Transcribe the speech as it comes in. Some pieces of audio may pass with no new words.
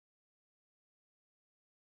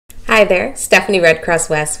Hi there, Stephanie Red Cross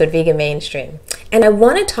West with Vegan Mainstream, and I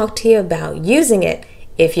want to talk to you about using it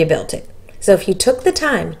if you built it. So if you took the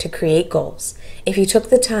time to create goals, if you took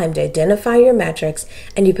the time to identify your metrics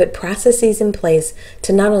and you put processes in place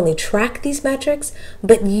to not only track these metrics,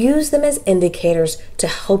 but use them as indicators to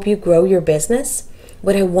help you grow your business,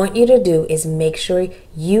 what I want you to do is make sure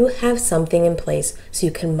you have something in place so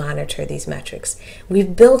you can monitor these metrics.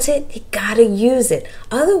 We've built it, you gotta use it.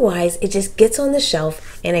 Otherwise, it just gets on the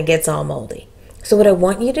shelf and it gets all moldy. So what I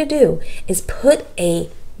want you to do is put a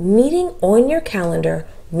meeting on your calendar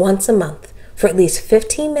once a month for at least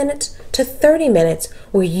 15 minutes to 30 minutes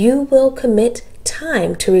where you will commit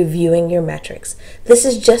time to reviewing your metrics. This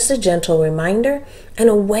is just a gentle reminder and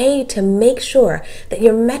a way to make sure that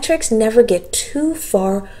your metrics never get too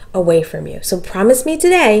far away from you. So promise me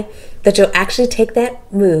today that you'll actually take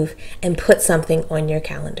that move and put something on your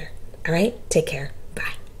calendar. All right, take care.